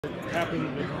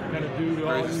happened to kind of do to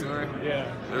all Crazy you? story?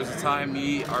 Yeah. There was a time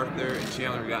me, Arthur, and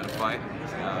Chandler got in a fight.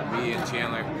 Me and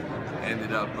Chandler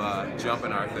ended up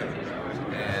jumping Arthur,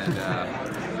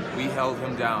 and we held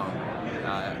him down.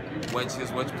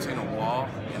 Just wedged between a wall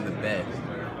and the bed.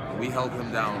 We held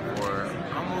him down for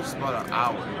almost about an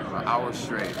hour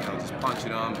straight. You know, just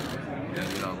punching him,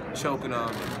 and you know, choking him,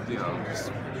 you know,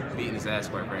 just beating his ass,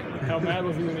 quite frankly. How mad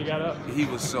was he when he got up? He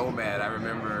was so mad. I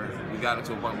remember we got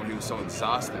into a point where he was so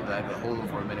exhausted that I had to hold him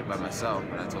for a minute by myself.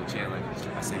 And I told Chandler,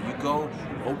 I said, you go,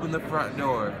 open the front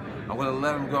door. I'm gonna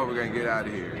let him go. We're gonna get out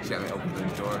of here. Chandler opened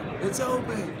the door. It's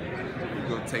open. We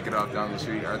go take it off down the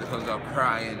street. Arthur comes out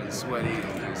crying and sweaty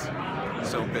and he's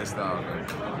so pissed off. And,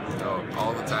 you know,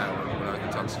 all the time when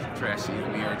Arthur talks trash to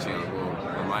me or Chandler,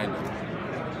 we'll remind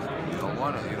him. You don't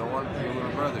want to. You don't want to.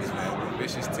 We're brothers, man. We're a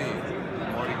vicious team.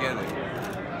 We're more together.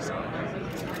 So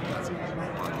that's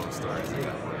one of those stories.